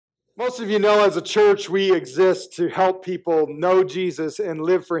Most of you know as a church, we exist to help people know Jesus and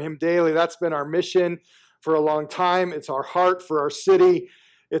live for him daily. That's been our mission for a long time. It's our heart for our city.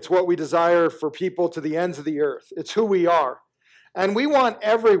 It's what we desire for people to the ends of the earth. It's who we are. And we want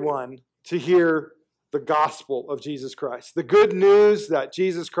everyone to hear the gospel of Jesus Christ, the good news that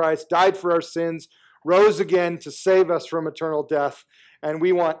Jesus Christ died for our sins, rose again to save us from eternal death, and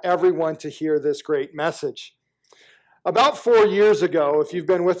we want everyone to hear this great message. About 4 years ago, if you've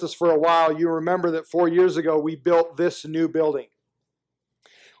been with us for a while, you remember that 4 years ago we built this new building.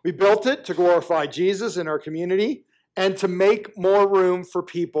 We built it to glorify Jesus in our community and to make more room for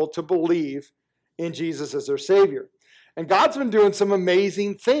people to believe in Jesus as their Savior. And God's been doing some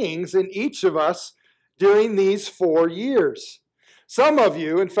amazing things in each of us during these 4 years. Some of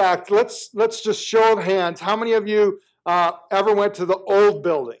you, in fact, let's just show of hands. How many of you ever went to the old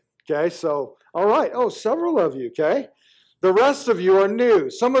building? Okay, so, all right. Oh, several of you, okay? The rest of you are new.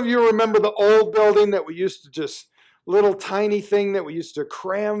 Some of you remember the old building that we used to just, little tiny thing that we used to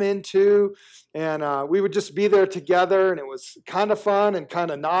cram into, and we would just be there together, and it was kind of fun and kind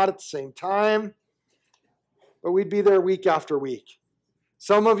of not at the same time. But we'd be there week after week.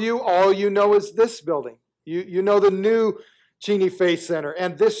 Some of you, all you know is this building. You know the new Cheney Faith Center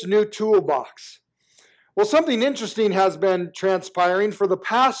and this new toolbox. Well, something interesting has been transpiring. For the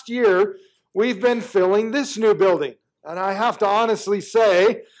past year, we've been filling this new building. And I have to honestly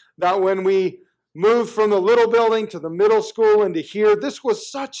say that when we moved from the little building to the middle school and to here, this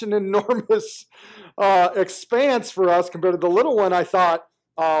was such an enormous expanse for us compared to the little one. I thought,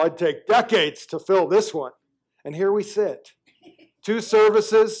 oh, it'd take decades to fill this one. And here we sit. 2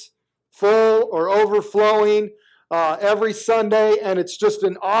 services, full or overflowing every Sunday, and it's just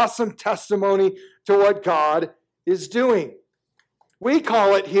an awesome testimony to what God is doing. We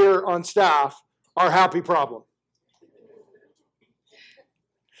call it here on staff our happy problem.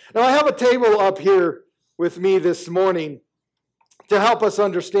 Now, I have a table up here with me this morning to help us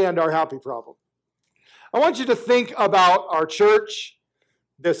understand our happy problem. I want you to think about our church,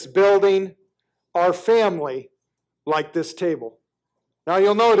 this building, our family, like this table. Now,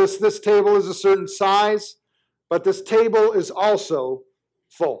 you'll notice this table is a certain size, but this table is also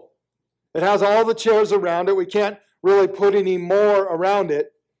full. It has all the chairs around it. We can't really put any more around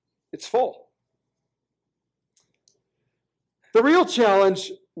it. It's full. The real challenge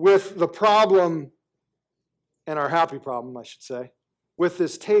with the problem, and our happy problem, I should say, with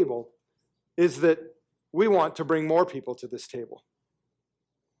this table is that we want to bring more people to this table.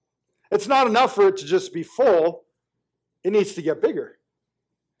 It's not enough for it to just be full. It needs to get bigger.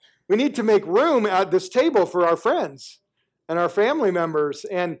 We need to make room at this table for our friends and our family members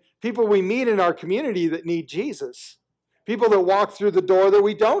and people we meet in our community that need Jesus. People that walk through the door that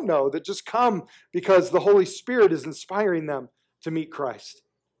we don't know, that just come because the Holy Spirit is inspiring them to meet Christ.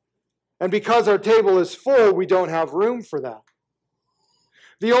 And because our table is full, we don't have room for that.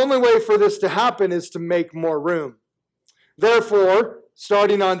 The only way for this to happen is to make more room. Therefore,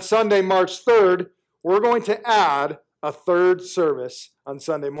 starting on Sunday, March 3rd, we're going to add a third service on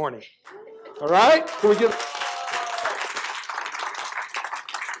Sunday morning. All right? Can we give...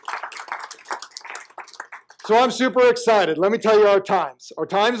 So I'm super excited. Let me tell you our times. Our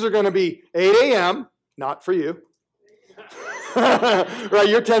times are going to be 8 a.m., not for you. Right,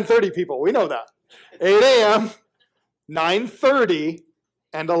 you're 10:30 people. We know that. 8 a.m., 9:30,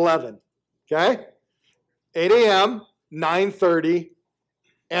 and 11. Okay? 8 a.m., 9:30,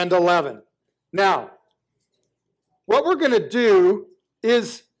 and 11. Now, what we're going to do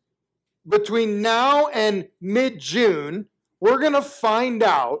is between now and mid-June, we're going to find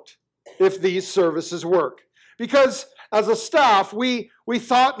out if these services work. Because as a staff, we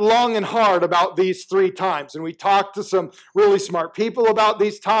thought long and hard about these 3 times, and we talked to some really smart people about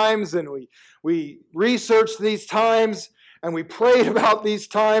these times, and we researched these times, and we prayed about these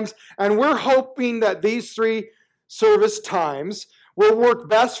times, and we're hoping that these 3 service times will work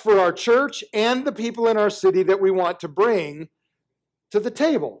best for our church and the people in our city that we want to bring to the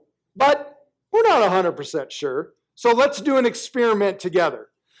table. But we're not 100% sure, so let's do an experiment together.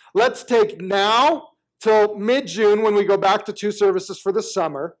 Let's take now till mid-June when we go back to 2 services for the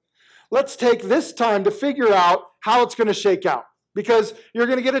summer. Let's take this time to figure out how it's going to shake out. Because you're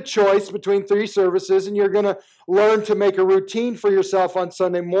going to get a choice between 3 services, and you're going to learn to make a routine for yourself on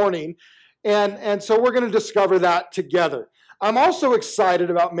Sunday morning. And so we're going to discover that together. I'm also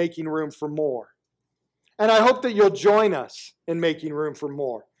excited about making room for more. And I hope that you'll join us in making room for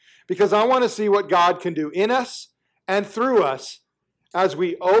more. Because I want to see what God can do in us and through us as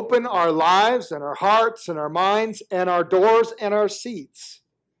we open our lives and our hearts and our minds and our doors and our seats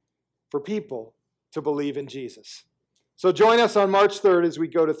for people to believe in Jesus. So join us on March 3rd as we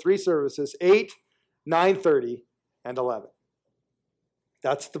go to 3 services, 8, 9:30, and 11.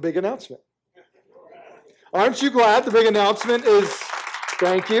 That's the big announcement. Aren't you glad the big announcement is,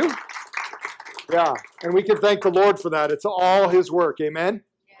 thank you? Yeah, and we can thank the Lord for that. It's all his work, amen?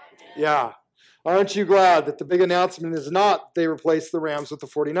 Yeah. Aren't you glad that the big announcement is not they replaced the Rams with the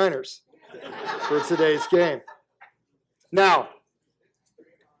 49ers for today's game? Now,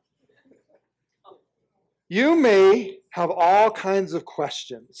 you may have all kinds of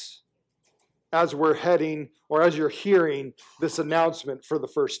questions as we're heading or as you're hearing this announcement for the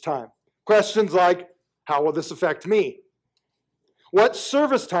first time. Questions like, how will this affect me? What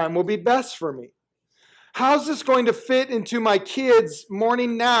service time will be best for me? How's this going to fit into my kids'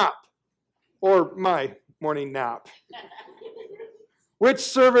 morning nap or my morning nap? Which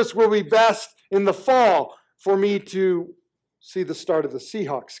service will be best in the fall for me to see the start of the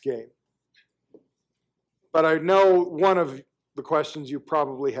Seahawks game? But I know one of the questions you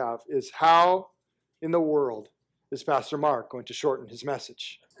probably have is, how in the world is Pastor Mark going to shorten his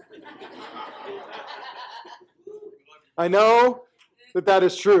message? I know that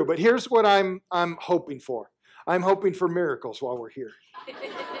is true, but here's what I'm hoping for. I'm hoping for miracles while we're here.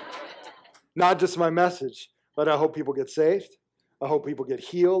 Not just my message, but I hope people get saved. I hope people get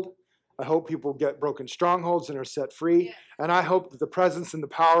healed. I hope people get broken strongholds and are set free. Yeah. And I hope that the presence and the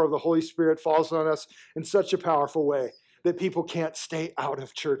power of the Holy Spirit falls on us in such a powerful way that people can't stay out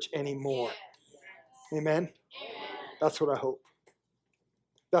of church anymore. Yes. Amen? That's what I hope.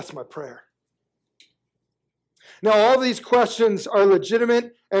 That's my prayer. Now, all these questions are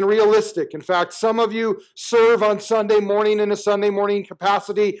legitimate and realistic. In fact, some of you serve on Sunday morning in a Sunday morning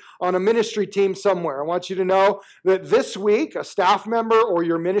capacity on a ministry team somewhere. I want you to know that this week, a staff member or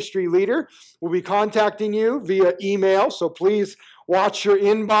your ministry leader will be contacting you via email. So please watch your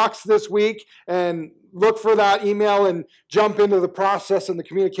inbox this week and look for that email and jump into the process and the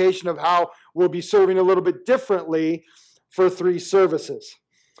communication of how we'll be serving a little bit differently for 3 services.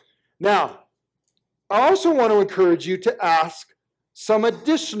 Now, I also want to encourage you to ask some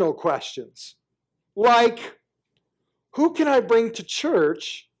additional questions, like, who can I bring to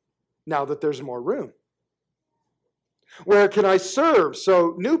church now that there's more room? Where can I serve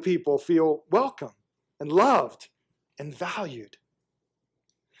so new people feel welcome and loved and valued?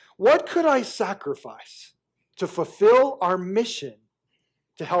 What could I sacrifice to fulfill our mission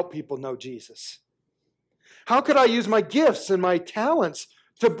to help people know Jesus? How could I use my gifts and my talents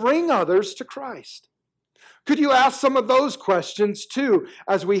to bring others to Christ? Could you ask some of those questions too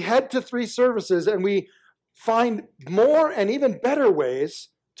as we head to 3 services and we find more and even better ways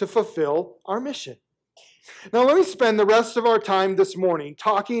to fulfill our mission? Now, let me spend the rest of our time this morning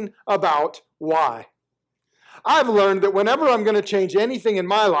talking about why. I've learned that whenever I'm going to change anything in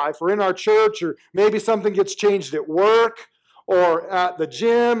my life or in our church, or maybe something gets changed at work or at the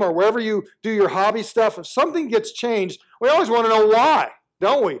gym or wherever you do your hobby stuff, if something gets changed, we always want to know why,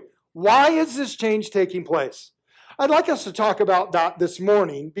 don't we? Why is this change taking place? I'd like us to talk about that this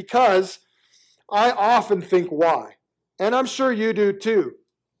morning because I often think why. And I'm sure you do too.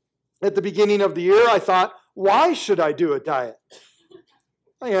 At the beginning of the year, I thought, why should I do a diet?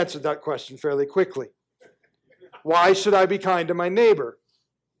 I answered that question fairly quickly. Why should I be kind to my neighbor?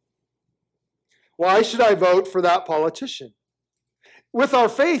 Why should I vote for that politician? With our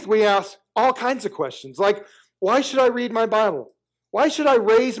faith, we ask all kinds of questions, like, why should I read my Bible? Why should I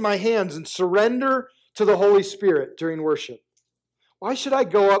raise my hands and surrender to the Holy Spirit during worship? Why should I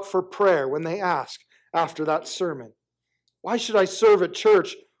go up for prayer when they ask after that sermon? Why should I serve at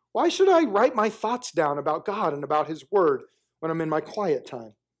church? Why should I write my thoughts down about God and about His Word when I'm in my quiet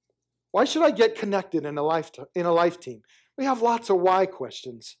time? Why should I get connected in a life team? We have lots of why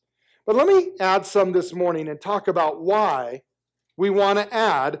questions. But let me add some this morning and talk about why we want to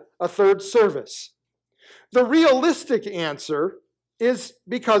add a 3rd service. The realistic answer is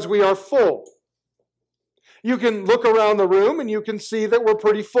because we are full. You can look around the room and you can see that we're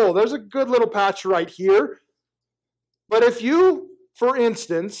pretty full. There's a good little patch right here. But if you, for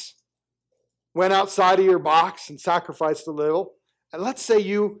instance, went outside of your box and sacrificed a little, and let's say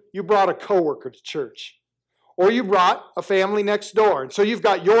you brought a coworker to church, or you brought a family next door, and so you've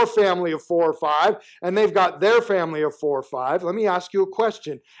got your family of 4 or 5, and they've got their family of 4 or 5. Let me ask you a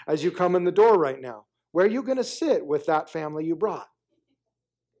question as you come in the door right now. Where are you going to sit with that family you brought?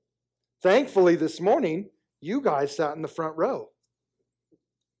 Thankfully, this morning, you guys sat in the front row.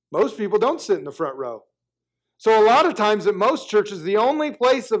 Most people don't sit in the front row. So a lot of times at most churches, the only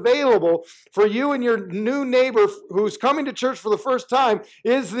place available for you and your new neighbor who's coming to church for the first time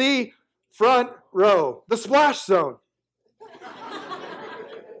is the front row, the splash zone.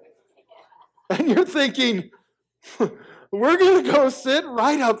 And you're thinking, We're going to go sit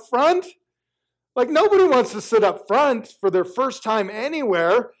right up front? Like, nobody wants to sit up front for their first time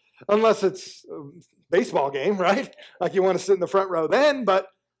anywhere, unless it's a baseball game, right? Like, you want to sit in the front row then, but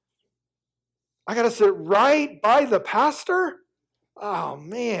I got to sit right by the pastor? Oh,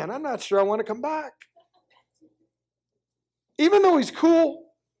 man, I'm not sure I want to come back. Even though he's cool,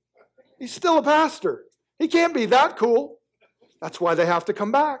 he's still a pastor. He can't be that cool. That's why they have to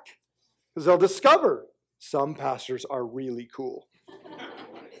come back, because they'll discover some pastors are really cool.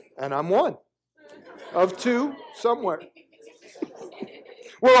 And I'm one of two somewhere.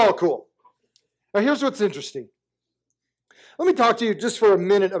 We're all cool. Now, here's what's interesting. Let me talk to you just for a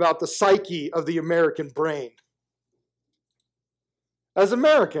minute about the psyche of the American brain. As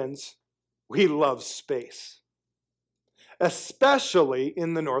Americans, we love space, especially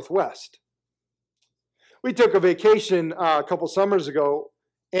in the Northwest. We took a vacation a couple summers ago,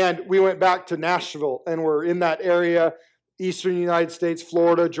 and we went back to Nashville, and we're in that area, eastern United States,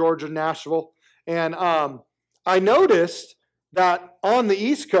 Florida, Georgia, Nashville. And I noticed that on the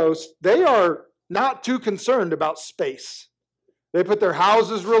East Coast, they are not too concerned about space. They put their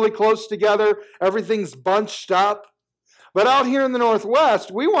houses really close together. Everything's bunched up. But out here in the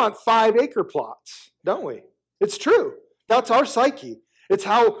Northwest, we want 5-acre plots, don't we? It's true. That's our psyche. It's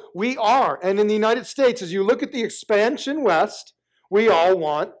how we are. And in the United States, as you look at the expansion west, we all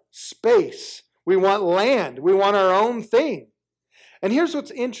want space. We want land. We want our own thing. And here's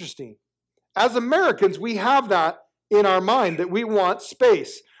what's interesting. As Americans, we have that in our mind, that we want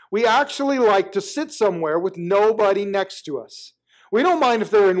space. We actually like to sit somewhere with nobody next to us. We don't mind if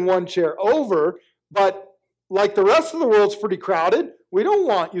they're in one chair over, but like the rest of the world's pretty crowded, we don't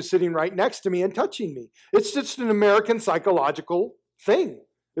want you sitting right next to me and touching me. It's just an American psychological thing.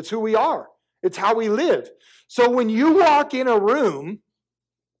 It's who we are. It's how we live. So when you walk in a room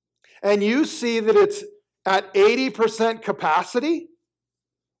and you see that it's at 80% capacity,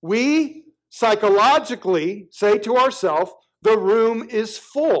 we psychologically say to ourselves, the room is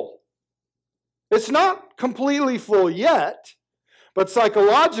full. It's not completely full yet, but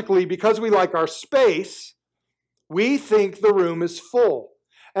psychologically, because we like our space, we think the room is full.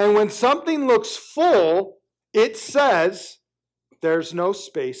 And when something looks full, it says, there's no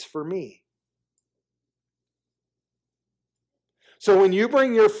space for me. So when you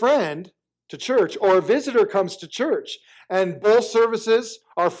bring your friend to church, or a visitor comes to church, and both services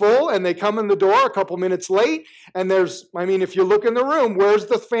are full, and they come in the door a couple minutes late, and if you look in the room, where's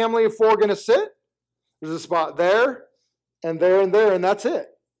the family of 4 going to sit? There's a spot there, and there, and that's it.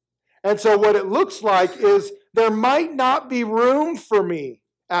 And so what it looks like is there might not be room for me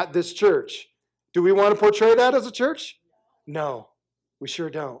at this church. Do we want to portray that as a church? No, we sure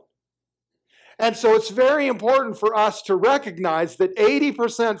don't. And so it's very important for us to recognize that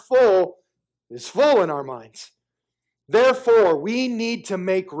 80% full is full in our minds. Therefore, we need to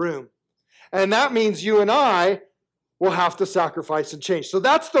make room. And that means you and I will have to sacrifice and change. So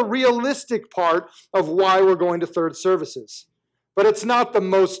that's the realistic part of why we're going to third services. But it's not the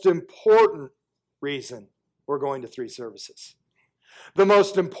most important reason we're going to 3 services. The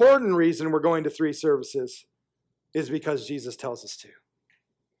most important reason we're going to 3 services is because Jesus tells us to.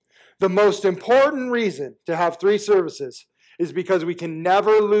 The most important reason to have 3 services is because we can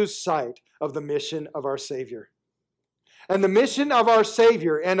never lose sight of the mission of our Savior. And the mission of our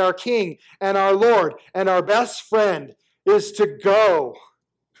Savior and our King and our Lord and our best friend is to go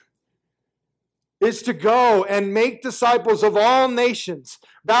and make disciples of all nations,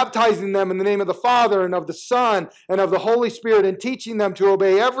 baptizing them in the name of the Father and of the Son and of the Holy Spirit, and teaching them to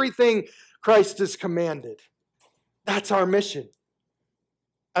obey everything Christ has commanded. That's our mission.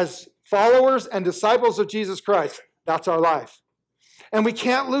 As followers and disciples of Jesus Christ, that's our life. And we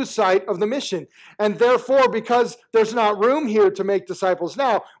can't lose sight of the mission. And therefore, because there's not room here to make disciples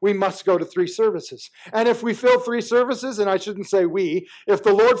now, we must go to 3 services. And if we fill 3 services, and I shouldn't say we, if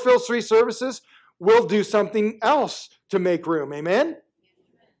the Lord fills 3 services, we'll do something else to make room. Amen?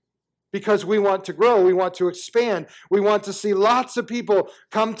 Because we want to grow, we want to expand, we want to see lots of people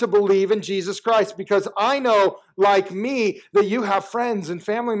come to believe in Jesus Christ, because I know, like me, that you have friends and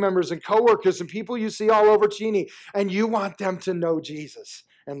family members and coworkers and people you see all over Cheney, and you want them to know Jesus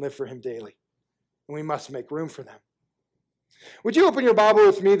and live for Him daily. And we must make room for them. Would you open your Bible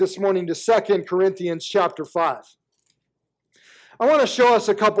with me this morning to 2 Corinthians chapter 5? I want to show us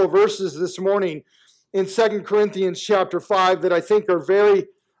a couple of verses this morning in 2 Corinthians chapter 5 that I think are very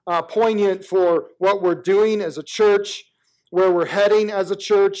poignant for what we're doing as a church, where we're heading as a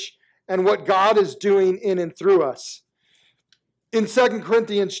church, and what God is doing in and through us. In 2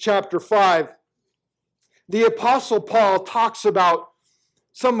 Corinthians chapter 5, the Apostle Paul talks about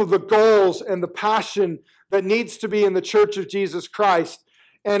some of the goals and the passion that needs to be in the church of Jesus Christ.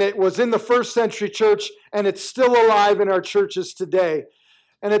 And it was in the first century church, and it's still alive in our churches today.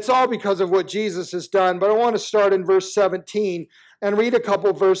 And it's all because of what Jesus has done. But I want to start in verse 17 and read a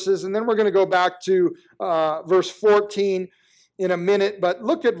couple verses, and then we're going to go back to verse 14 in a minute. But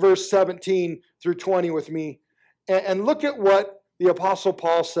look at verse 17 through 20 with me, and look at what the Apostle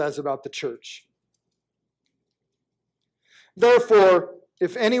Paul says about the church. Therefore,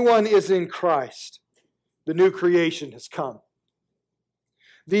 if anyone is in Christ, the new creation has come.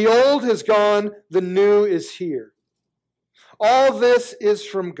 The old has gone, the new is here. All this is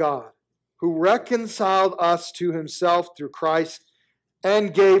from God, who reconciled us to himself through Christ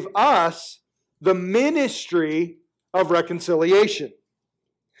and gave us the ministry of reconciliation.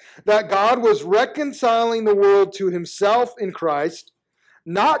 That God was reconciling the world to himself in Christ,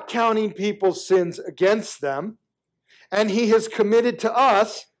 not counting people's sins against them, and he has committed to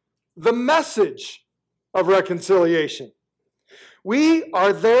us the message of reconciliation. We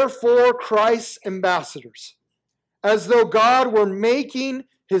are therefore Christ's ambassadors, as though God were making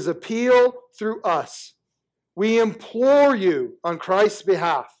his appeal through us. We implore you on Christ's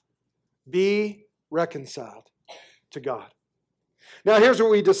behalf, be reconciled to God. Now here's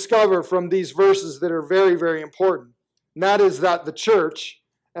what we discover from these verses that are very, very important. And that is that the church,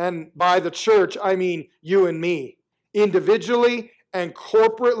 and by the church I mean you and me, individually and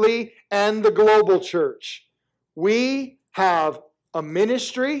corporately, and the global church, we have a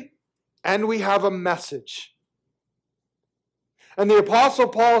ministry and we have a message. And the Apostle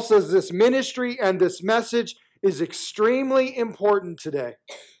Paul says this ministry and this message is extremely important today.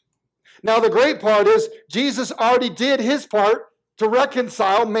 Now, the great part is Jesus already did his part to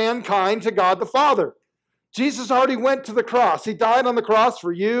reconcile mankind to God the Father. Jesus already went to the cross. He died on the cross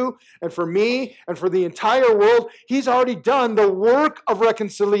for you and for me and for the entire world. He's already done the work of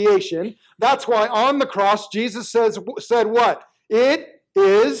reconciliation. That's why on the cross, Jesus said what? It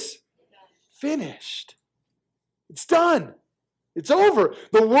is finished. It's done. It's over.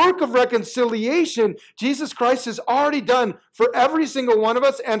 The work of reconciliation, Jesus Christ has already done for every single one of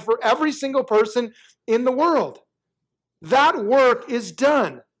us and for every single person in the world. That work is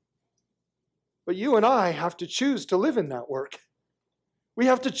done. But you and I have to choose to live in that work. We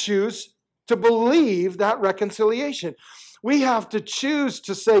have to choose to believe that reconciliation. We have to choose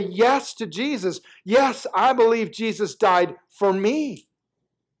to say yes to Jesus. Yes, I believe Jesus died for me.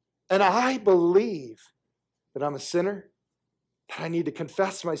 And I believe that I'm a sinner, that I need to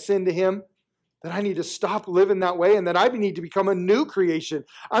confess my sin to him, that I need to stop living that way, and that I need to become a new creation.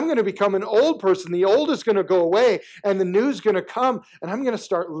 I'm going to become an old person. The old is going to go away, and the new is going to come, and I'm going to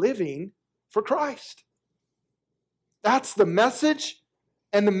start living for Christ. That's the message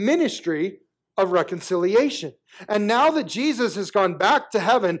and the ministry of reconciliation. And now that Jesus has gone back to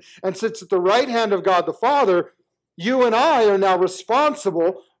heaven and sits at the right hand of God the Father, you and I are now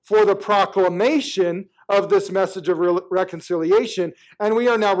responsible for the proclamation of this message of reconciliation, and we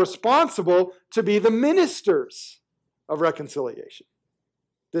are now responsible to be the ministers of reconciliation.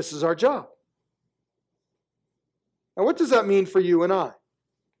 This is our job. Now, what does that mean for you and I?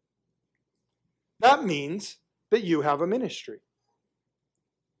 That means that you have a ministry.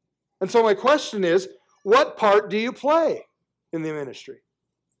 And so my question is, what part do you play in the ministry?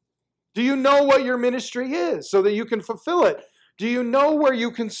 Do you know what your ministry is so that you can fulfill it? Do you know where you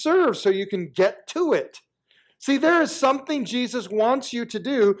can serve so you can get to it? See, there is something Jesus wants you to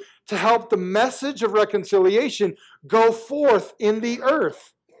do to help the message of reconciliation go forth in the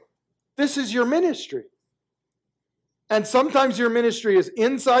earth. This is your ministry. And sometimes your ministry is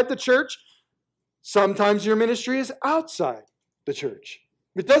inside the church. Sometimes your ministry is outside the church.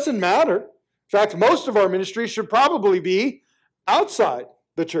 It doesn't matter. In fact, most of our ministry should probably be outside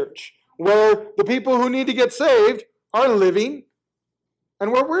the church, where the people who need to get saved are living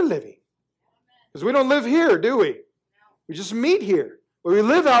and where we're living. Because we don't live here, do we? We just meet here. But we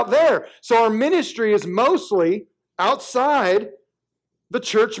live out there. So our ministry is mostly outside the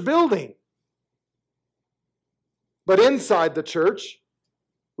church building. But inside the church,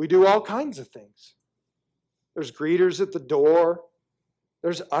 we do all kinds of things. There's greeters at the door.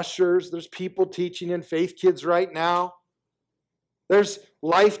 There's ushers. There's people teaching in Faith Kids right now. There's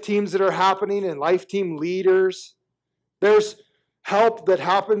life teams that are happening and life team leaders. There's help that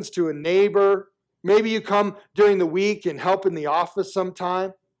happens to a neighbor. Maybe you come during the week and help in the office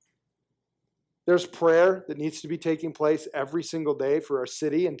sometime. There's prayer that needs to be taking place every single day for our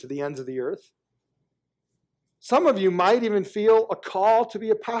city and to the ends of the earth. Some of you might even feel a call to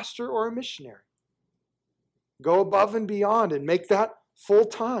be a pastor or a missionary. Go above and beyond and make that full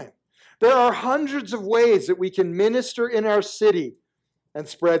time. There are hundreds of ways that we can minister in our city and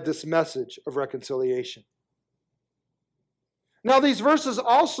spread this message of reconciliation. Now, these verses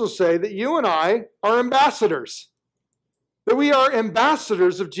also say that you and I are ambassadors, that we are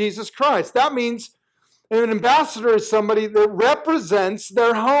ambassadors of Jesus Christ. That means an ambassador is somebody that represents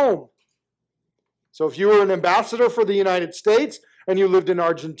their home. So if you were an ambassador for the United States and you lived in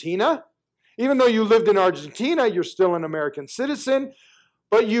Argentina, even though you lived in Argentina, you're still an American citizen,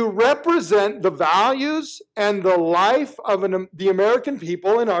 but you represent the values and the life of the American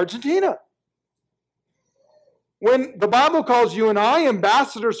people in Argentina. When the Bible calls you and I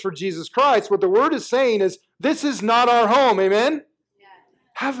ambassadors for Jesus Christ, what the word is saying is, this is not our home, amen? Yeah.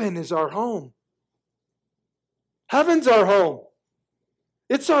 Heaven is our home. Heaven's our home.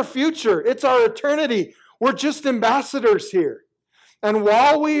 It's our future. It's our eternity. We're just ambassadors here. And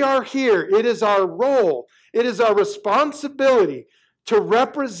while we are here, it is our role, it is our responsibility to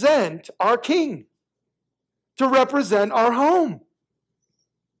represent our King, to represent our home.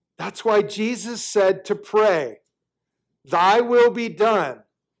 That's why Jesus said to pray, "Thy will be done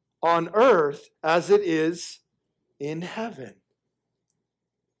on earth as it is in heaven."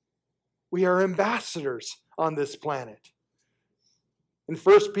 We are ambassadors on this planet. In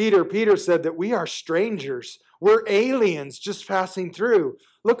 1 Peter, Peter said that we are strangers. We're aliens just passing through.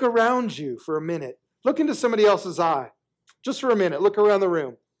 Look around you for a minute. Look into somebody else's eye. Just for a minute. Look around the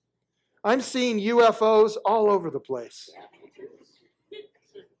room. I'm seeing UFOs all over the place.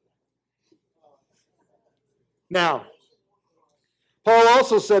 Now, Paul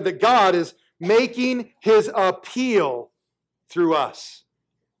also said that God is making his appeal through us.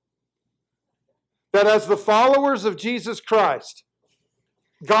 That as the followers of Jesus Christ,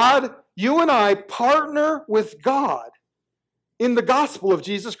 God, you and I partner with God in the gospel of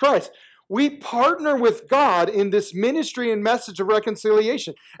Jesus Christ. We partner with God in this ministry and message of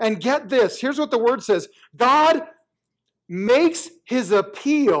reconciliation. And get this, here's what the word says. God makes his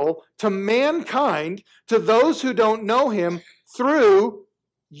appeal to mankind, to those who don't know him, through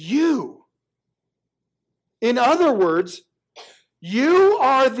you. In other words, you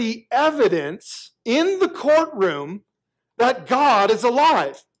are the evidence in the courtroom that God is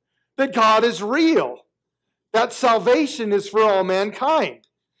alive, that God is real, that salvation is for all mankind.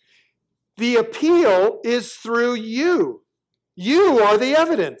 The appeal is through you. You are the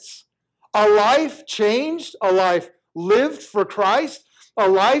evidence. A life changed, a life lived for Christ, a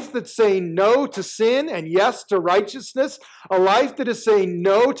life that's saying no to sin and yes to righteousness, a life that is saying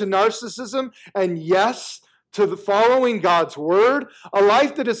no to narcissism and yes to the following God's word, a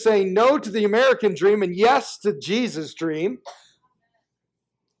life that is saying no to the American dream and yes to Jesus' dream.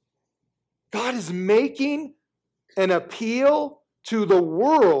 God is making an appeal to the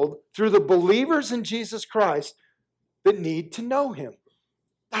world through the believers in Jesus Christ that need to know him.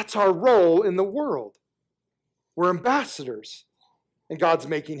 That's our role in the world. We're ambassadors, and God's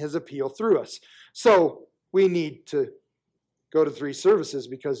making his appeal through us. So we need to go to 3 services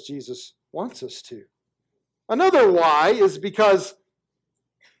because Jesus wants us to. Another why is because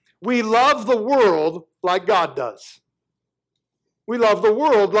we love the world like God does. We love the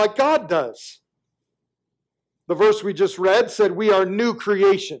world like God does. The verse we just read said we are new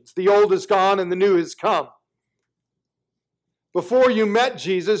creations. The old is gone and the new has come. Before you met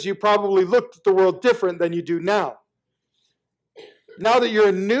Jesus, you probably looked at the world different than you do now. Now that you're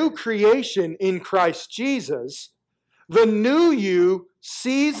a new creation in Christ Jesus, the new you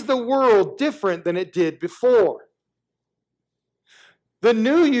sees the world different than it did before. The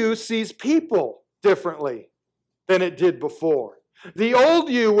new you sees people differently than it did before. The old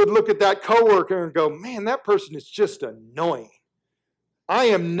you would look at that coworker and go, man, that person is just annoying. I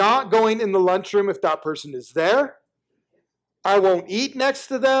am not going in the lunchroom if that person is there. I won't eat next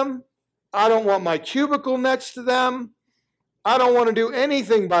to them. I don't want my cubicle next to them. I don't want to do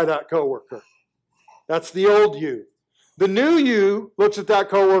anything by that coworker. That's the old you. The new you looks at that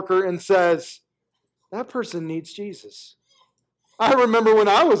coworker and says, that person needs Jesus. I remember when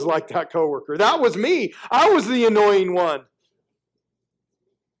I was like that coworker. That was me. I was the annoying one.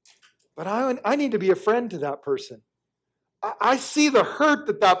 But I need to be a friend to that person. I see the hurt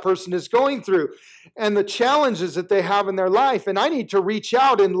that that person is going through and the challenges that they have in their life. And I need to reach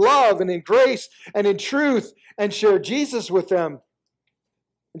out in love and in grace and in truth and share Jesus with them.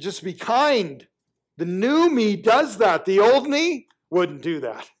 And just be kind. The new me does that. The old me wouldn't do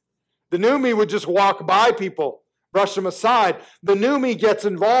that. The new me would just walk by people, brush them aside. The new me gets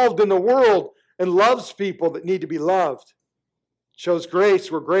involved in the world and loves people that need to be loved. Shows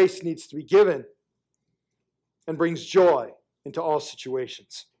grace where grace needs to be given. And brings joy into all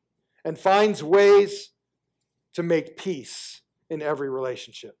situations. And finds ways to make peace in every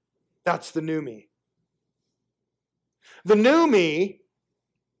relationship. That's the new me. The new me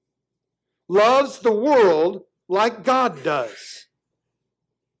loves the world like God does.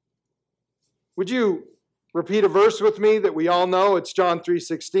 Would you repeat a verse with me that we all know? It's John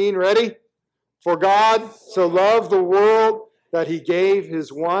 3:16. Ready? For God so loved the world that he gave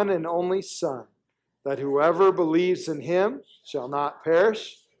his one and only Son, that whoever believes in him shall not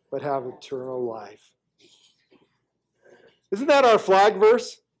perish, but have eternal life. Isn't that our flag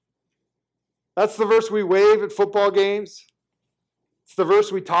verse? That's the verse we wave at football games. It's the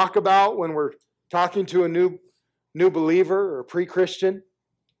verse we talk about when we're talking to a new believer or a pre-Christian.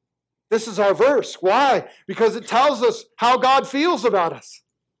 This is our verse. Why? Because it tells us how God feels about us.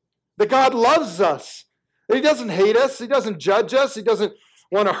 That God loves us. That he doesn't hate us. He doesn't judge us. He doesn't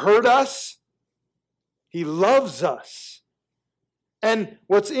want to hurt us. He loves us. And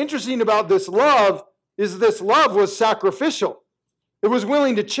what's interesting about this love is this love was sacrificial. It was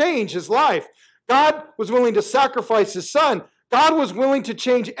willing to change his life. God was willing to sacrifice his Son. God was willing to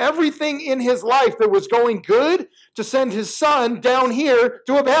change everything in his life that was going good to send his Son down here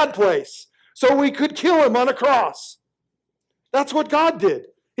to a bad place so we could kill him on a cross. That's what God did.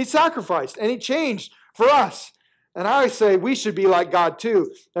 He sacrificed and he changed for us. And I say we should be like God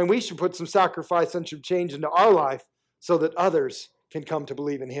too, and we should put some sacrifice and some change into our life so that others can come to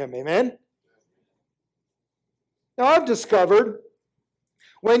believe in him. Amen? Now I've discovered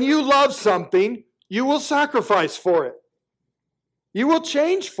when you love something, you will sacrifice for it. You will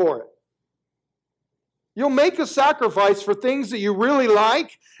change for it. You'll make a sacrifice for things that you really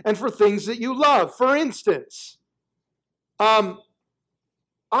like and for things that you love. For instance, I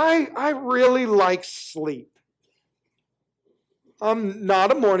really like sleep. I'm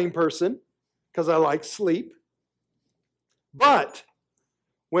not a morning person because I like sleep. But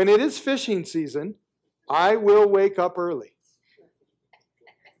when it is fishing season, I will wake up early.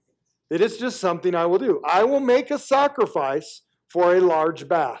 It is just something I will do. I will make a sacrifice for a large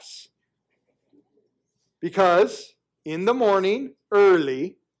bass. Because in the morning,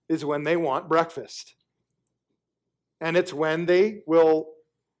 early, is when they want breakfast. And it's when they will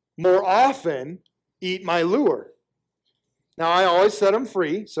more often eat my lure. Now, I always set them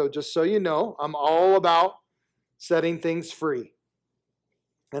free, so just so you know, I'm all about setting things free.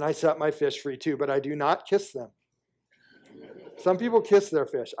 And I set my fish free too, but I do not kiss them. Some people kiss their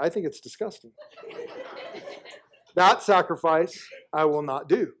fish. I think it's disgusting. That sacrifice I will not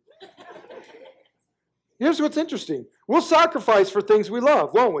do. Here's what's interesting. We'll sacrifice for things we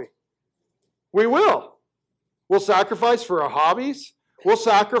love, won't we? We will. We'll sacrifice for our hobbies. We'll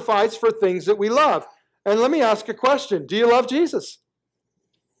sacrifice for things that we love. And let me ask a question. Do you love Jesus?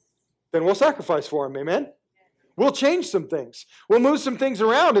 Then we'll sacrifice for him, amen? We'll change some things. We'll move some things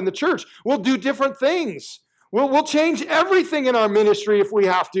around in the church. We'll do different things. We'll change everything in our ministry if we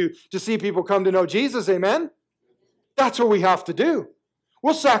have to see people come to know Jesus, amen? That's what we have to do.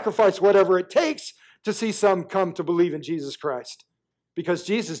 We'll sacrifice whatever it takes to see some come to believe in Jesus Christ, because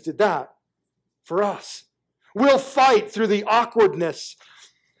Jesus did that for us. We'll fight through the awkwardness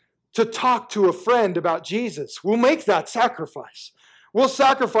to talk to a friend about Jesus. We'll make that sacrifice. We'll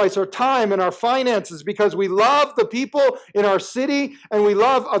sacrifice our time and our finances because we love the people in our city and we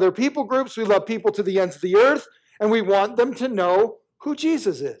love other people groups. We love people to the ends of the earth and we want them to know who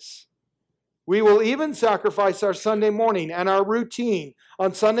Jesus is. We will even sacrifice our Sunday morning and our routine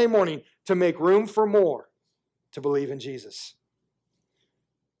on Sunday morning to make room for more to believe in Jesus.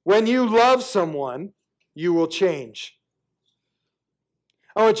 When you love someone, you will change.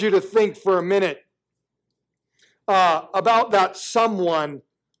 I want you to think for a minute about that someone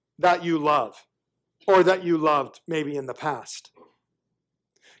that you love or that you loved maybe in the past.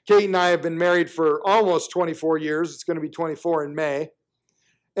 Kate and I have been married for almost 24 years. It's going to be 24 in May.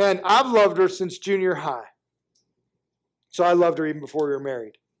 And I've loved her since junior high. So I loved her even before we were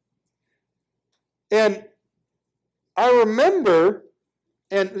married. And I remember,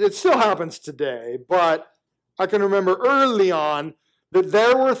 and it still happens today, but I can remember early on that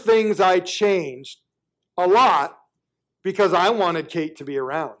there were things I changed a lot because I wanted Kate to be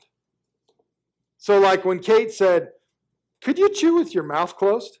around. So like when Kate said, "Could you chew with your mouth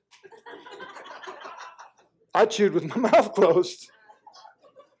closed?" I chewed with my mouth closed.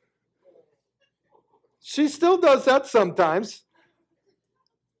 She still does that sometimes.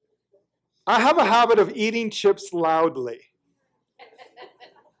 I have a habit of eating chips loudly.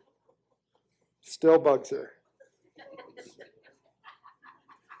 Still bugs her.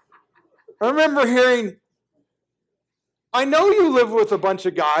 I remember hearing, "I know you live with a bunch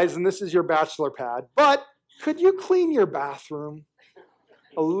of guys and this is your bachelor pad, but could you clean your bathroom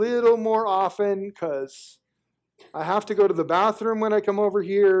a little more often? Because I have to go to the bathroom when I come over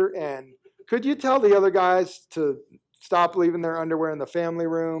here, and could you tell the other guys to stop leaving their underwear in the family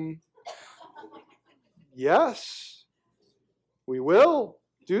room?" Yes, we will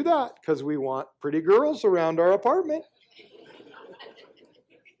do that because we want pretty girls around our apartment.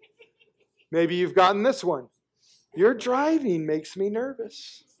 Maybe you've gotten this one. Your driving makes me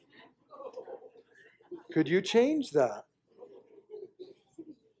nervous. Could you change that?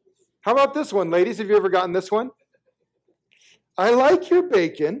 How about this one, ladies? Have you ever gotten this one? I like your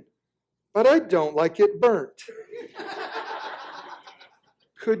bacon, but I don't like it burnt.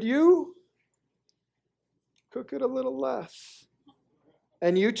 Could you cook it a little less?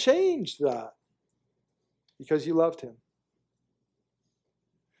 And you changed that because you loved him.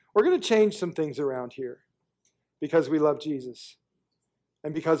 We're going to change some things around here because we love Jesus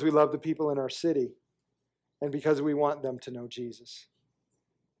and because we love the people in our city and because we want them to know Jesus.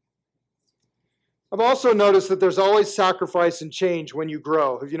 I've also noticed that there's always sacrifice and change when you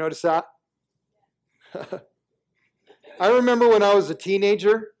grow. Have you noticed that? I remember when I was a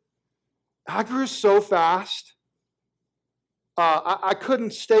teenager, I grew so fast. I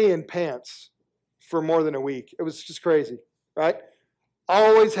couldn't stay in pants for more than a week. It was just crazy, right?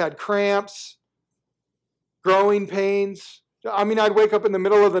 Always had cramps, growing pains. I mean, I'd wake up in the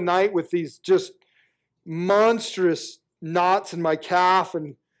middle of the night with these just monstrous knots in my calf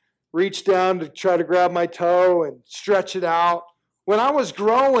and reach down to try to grab my toe and stretch it out. When I was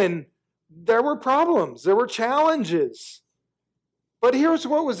growing, there were problems. There were challenges. But here's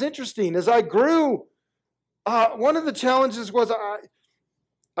what was interesting. As I grew, one of the challenges was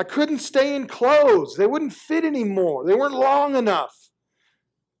I couldn't stay in clothes. They wouldn't fit anymore. They weren't long enough.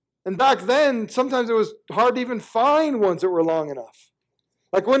 And back then, sometimes it was hard to even find ones that were long enough.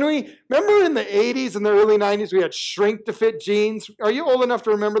 Like when remember in the 80s and the early 90s, we had shrink-to-fit jeans. Are you old enough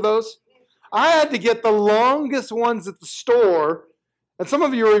to remember those? I had to get the longest ones at the store. And some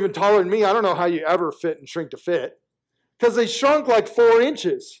of you are even taller than me. I don't know how you ever fit in shrink-to-fit. Because they shrunk like 4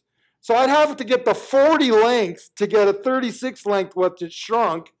 inches. So I'd have to get the 40 length to get a 36 length what it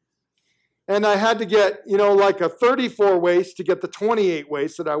shrunk. And I had to get, like a 34 waist to get the 28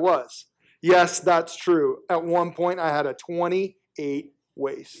 waist that I was. Yes, that's true. At one point, I had a 28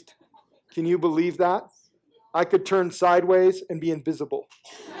 waist. Can you believe that? I could turn sideways and be invisible.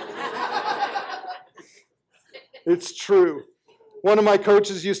 It's true. One of my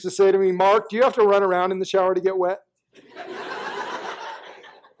coaches used to say to me, Mark, do you have to run around in the shower to get wet?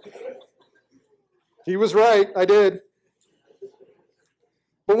 He was right. I did.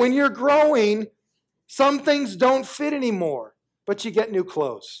 But when you're growing, some things don't fit anymore, but you get new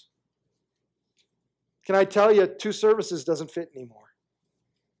clothes. Can I tell you, 2 services doesn't fit anymore.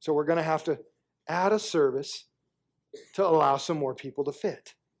 So we're going to have to add a service to allow some more people to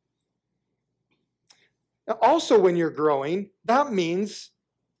fit. Now, also, when you're growing, that means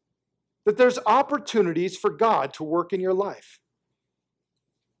that there's opportunities for God to work in your life.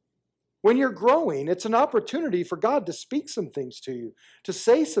 When you're growing, it's an opportunity for God to speak some things to you, to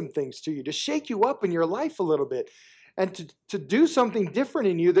say some things to you, to shake you up in your life a little bit, and to do something different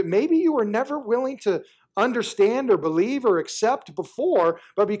in you that maybe you were never willing to understand or believe or accept before,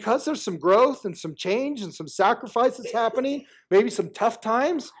 but because there's some growth and some change and some sacrifices happening, maybe some tough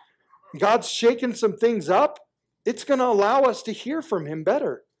times, God's shaking some things up, it's going to allow us to hear from him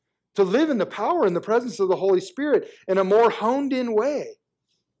better, to live in the power and the presence of the Holy Spirit in a more honed in way.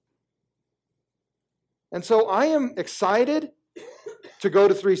 And so I am excited to go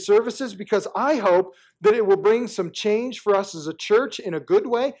to 3 services because I hope that it will bring some change for us as a church in a good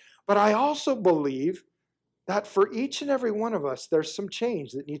way. But I also believe that for each and every one of us, there's some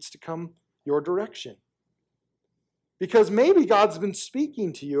change that needs to come your direction. Because maybe God's been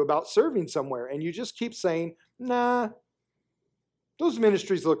speaking to you about serving somewhere and you just keep saying, nah, those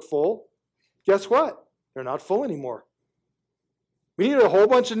ministries look full. Guess what? They're not full anymore. We need a whole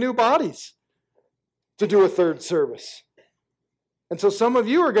bunch of new bodies to do a 3rd service. And so some of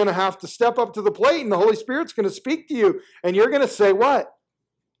you are going to have to step up to the plate and the Holy Spirit's going to speak to you and you're going to say what?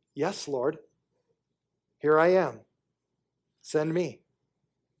 Yes, Lord. Here I am. Send me.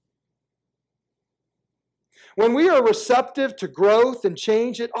 When we are receptive to growth and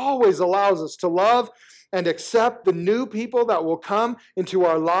change, it always allows us to love and accept the new people that will come into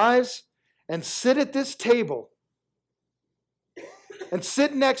our lives and sit at this table and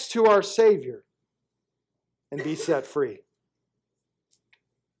sit next to our Savior and be set free.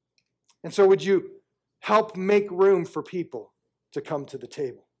 And so would you help make room for people to come to the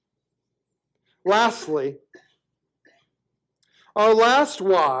table? Lastly, our last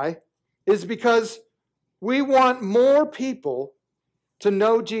why is because we want more people to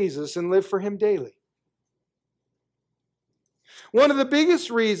know Jesus and live for him daily. One of the biggest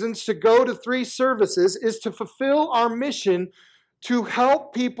reasons to go to 3 services is to fulfill our mission to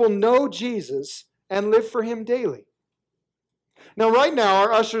help people know Jesus and live for him daily. Now, right now,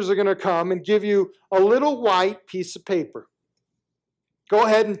 our ushers are going to come and give you a little white piece of paper. Go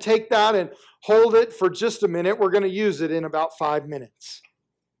ahead and take that and hold it for just a minute. We're going to use it in about 5 minutes.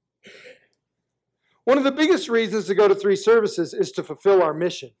 One of the biggest reasons to go to 3 services is to fulfill our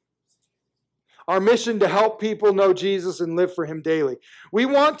mission. Our mission to help people know Jesus and live for him daily. We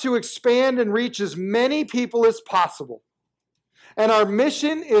want to expand and reach as many people as possible. And our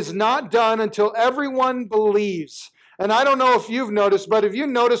mission is not done until everyone believes. And I don't know if you've noticed, but have you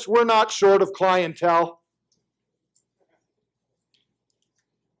noticed we're not short of clientele?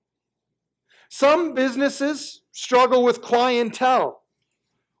 Some businesses struggle with clientele.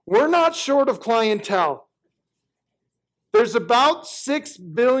 We're not short of clientele. There's about 6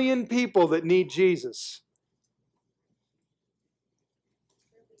 billion people that need Jesus.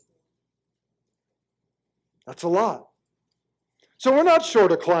 That's a lot. So we're not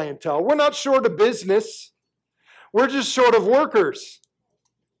short of clientele. We're not short of business. We're just short of workers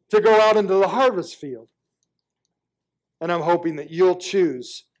to go out into the harvest field. And I'm hoping that you'll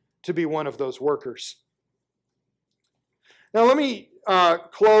choose to be one of those workers. Now let me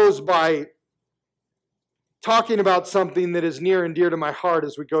close by talking about something that is near and dear to my heart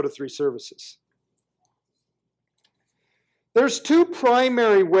as we go to 3 services. There's 2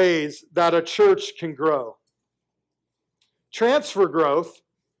 primary ways that a church can grow: transfer growth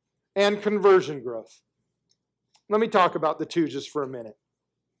and conversion growth. Let me talk about the 2 just for a minute.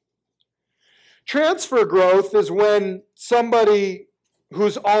 Transfer growth is when somebody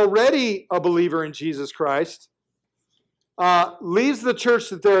who's already a believer in Jesus Christ leaves the church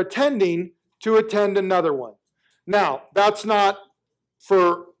that they're attending to attend another one. Now, that's not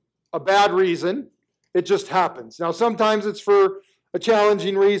for a bad reason. It just happens. Now, sometimes it's for a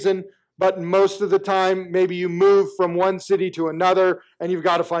challenging reason, but most of the time, maybe you move from one city to another and you've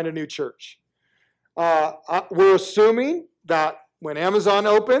got to find a new church. We're assuming that when Amazon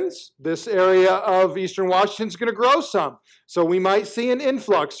opens, this area of Eastern Washington is going to grow some. So we might see an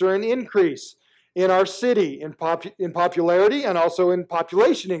influx or an increase in our city in popularity and also in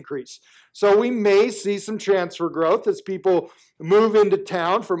population increase. So we may see some transfer growth as people move into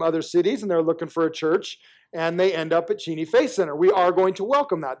town from other cities and they're looking for a church and they end up at Cheney Faith Center. We are going to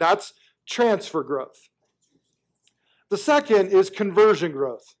welcome that. That's transfer growth. The second is conversion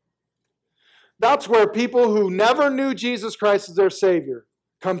growth. That's where people who never knew Jesus Christ as their Savior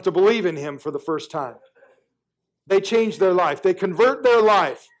come to believe in him for the first time. They change their life. They convert their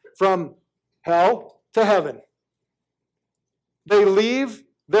life from hell to heaven. They leave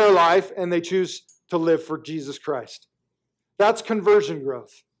their life and they choose to live for Jesus Christ. That's conversion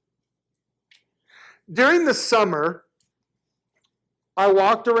growth. During the summer, I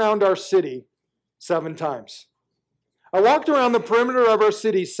walked around our city 7 times. I walked around the perimeter of our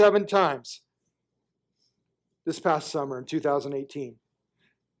city 7 times this past summer in 2018.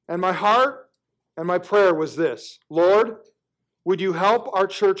 And my heart and my prayer was this: Lord, would you help our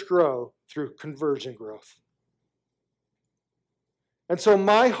church grow through conversion growth? And so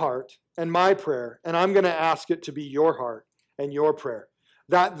my heart and my prayer, and I'm going to ask it to be your heart and your prayer,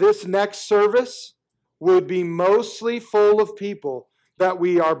 that this next service would be mostly full of people that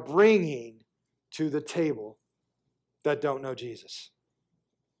we are bringing to the table that don't know Jesus.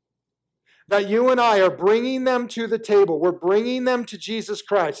 That you and I are bringing them to the table. We're bringing them to Jesus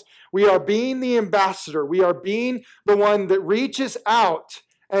Christ. We are being the ambassador. We are being the one that reaches out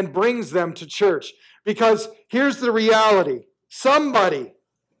and brings them to church. Because here's the reality. Somebody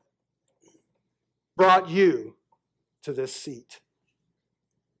brought you to this seat.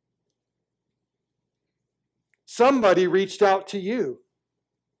 Somebody reached out to you.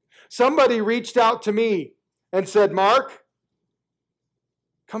 Somebody reached out to me and said, Mark,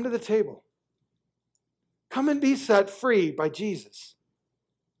 come to the table. Come and be set free by Jesus.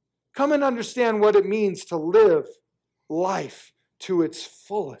 Come and understand what it means to live life to its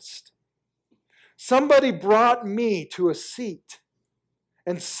fullest. Somebody brought me to a seat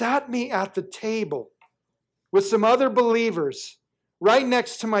and sat me at the table with some other believers right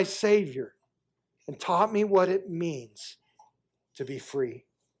next to my Savior and taught me what it means to be free.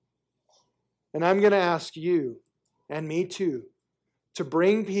 And I'm going to ask you, and me too, to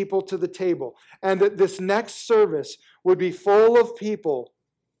bring people to the table, and that this next service would be full of people,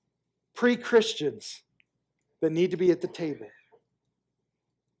 pre-Christians, that need to be at the table.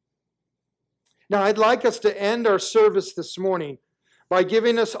 Now, I'd like us to end our service this morning by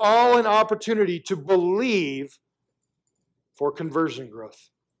giving us all an opportunity to believe for conversion growth,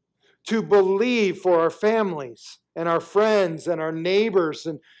 to believe for our families and our friends and our neighbors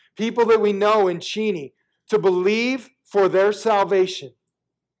and people that we know in Cheney, to believe for their salvation,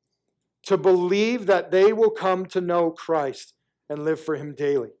 to believe that they will come to know Christ and live for him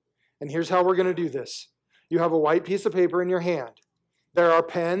daily. And here's how we're going to do this. You have a white piece of paper in your hand. There are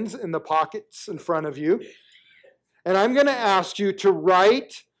pens in the pockets in front of you. And I'm going to ask you to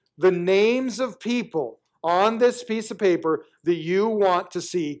write the names of people on this piece of paper that you want to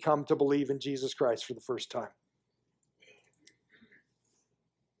see come to believe in Jesus Christ for the first time.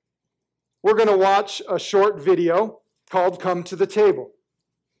 We're going to watch a short video called Come to the Table.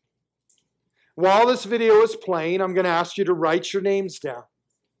 While this video is playing, I'm going to ask you to write your names down.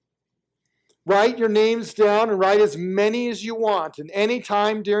 Write your names down and write as many as you want. And any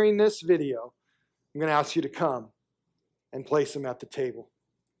time during this video, I'm going to ask you to come and place them at the table.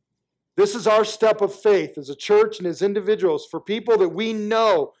 This is our step of faith as a church and as individuals for people that we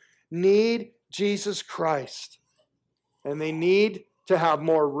know need Jesus Christ. And they need to have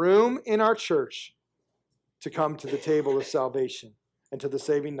more room in our church to come to the table of salvation and to the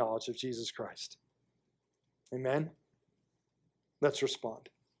saving knowledge of Jesus Christ. Amen? Let's respond.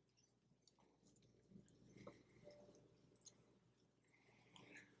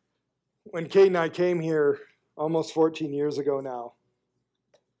 When Kate and I came here almost 14 years ago now,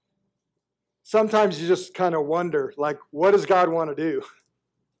 sometimes you just kind of wonder, like, what does God want to do?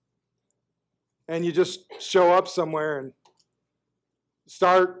 And you just show up somewhere and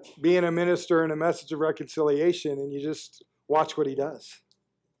start being a minister and a message of reconciliation, and you just watch what he does.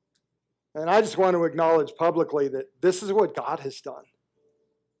 And I just want to acknowledge publicly that this is what God has done.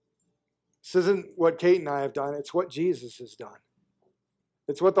 This isn't what Kate and I have done. It's what Jesus has done.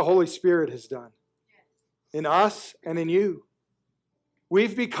 It's what the Holy Spirit has done in us and in you.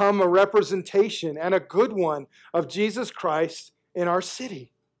 We've become a representation, and a good one, of Jesus Christ in our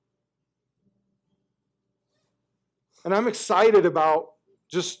city. And I'm excited about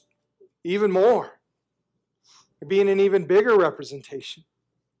just even more, being an even bigger representation.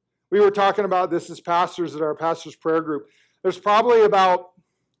 We were talking about this as pastors at our pastors' prayer group. There's probably about,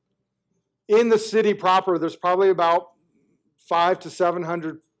 in the city proper, there's probably about 500 to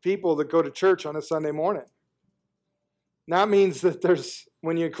 700 people that go to church on a Sunday morning. And that means that there's,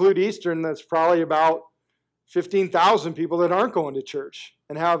 when you include Eastern, that's probably about 15,000 people that aren't going to church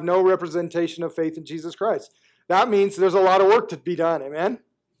and have no representation of faith in Jesus Christ. That means there's a lot of work to be done, amen?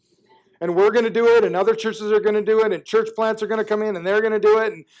 And we're going to do it, and other churches are going to do it, and church plants are going to come in, and they're going to do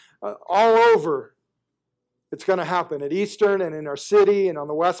it, and all over it's going to happen. At Eastern and in our city and on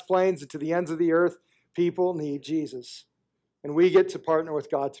the West Plains and to the ends of the earth, people need Jesus. And we get to partner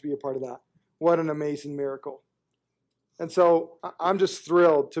with God to be a part of that. What an amazing miracle. And so I'm just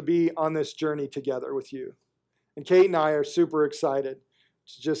thrilled to be on this journey together with you. And Kate and I are super excited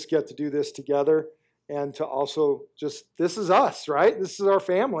to just get to do this together and to also just, this is us, right? This is our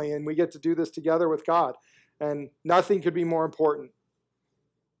family, and we get to do this together with God. And nothing could be more important.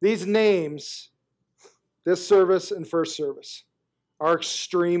 These names, this service and first service, are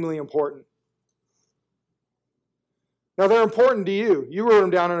extremely important. Now, they're important to you. You wrote them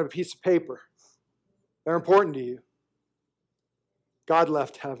down on a piece of paper. They're important to you. God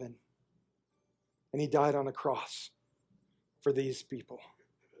left heaven, and he died on a cross for these people.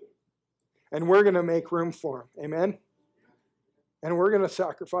 And we're going to make room for them. Amen? And we're going to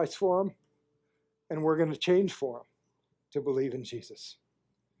sacrifice for them, and we're going to change for them to believe in Jesus.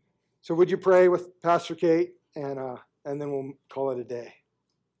 So would you pray with Pastor Kate, and then we'll call it a day.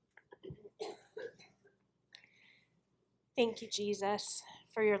 Thank you, Jesus,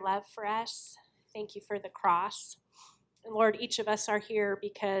 for your love for us. Thank you for the cross. And Lord, each of us are here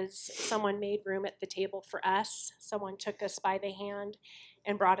because someone made room at the table for us. Someone took us by the hand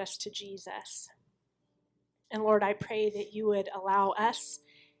and brought us to Jesus. And Lord, I pray that you would allow us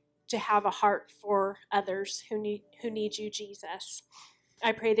to have a heart for others who need you, Jesus.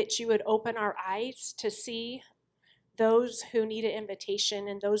 I pray that you would open our eyes to see those who need an invitation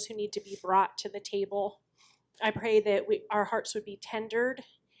and those who need to be brought to the table. I pray that our hearts would be tendered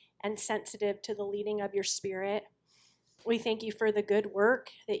and sensitive to the leading of your Spirit. We thank you for the good work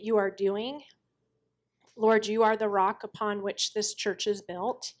that you are doing. Lord, you are the rock upon which this church is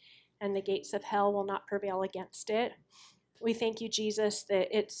built, and the gates of hell will not prevail against it. We thank you, Jesus,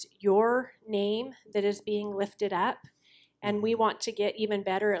 that it's your name that is being lifted up, and we want to get even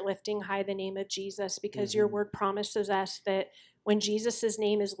better at lifting high the name of Jesus, because your word promises us that when Jesus'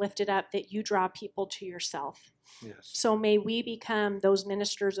 name is lifted up, that you draw people to yourself. Yes. So may we become those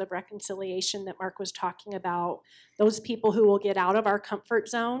ministers of reconciliation that Mark was talking about, those people who will get out of our comfort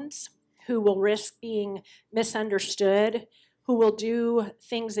zones, who will risk being misunderstood, who will do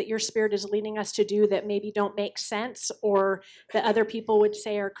things that your Spirit is leading us to do that maybe don't make sense or that other people would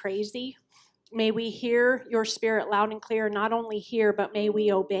say are crazy. May we hear your Spirit loud and clear, not only hear, but may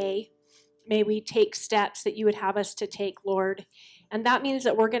we obey. May we take steps that you would have us to take, Lord. And that means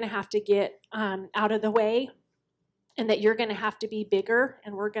that we're going to have to get out of the way, and that you're going to have to be bigger,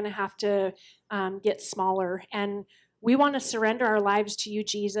 and we're going to have to get smaller. And we want to surrender our lives to you,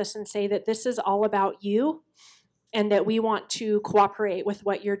 Jesus, and say that this is all about you, and that we want to cooperate with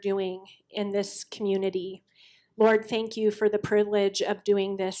what you're doing in this community. Lord, thank you for the privilege of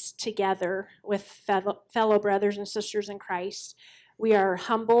doing this together with fellow brothers and sisters in Christ. We are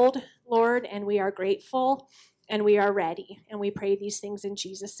humbled, Lord, and we are grateful, and we are ready. And we pray these things in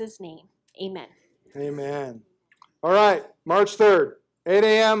Jesus' name. Amen. Amen. All right, March 3rd, 8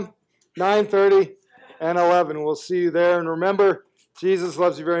 a.m., 9:30, and 11. We'll see you there. And remember, Jesus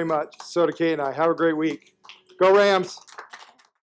loves you very much. So do Kate and I. Have a great week. Go Rams.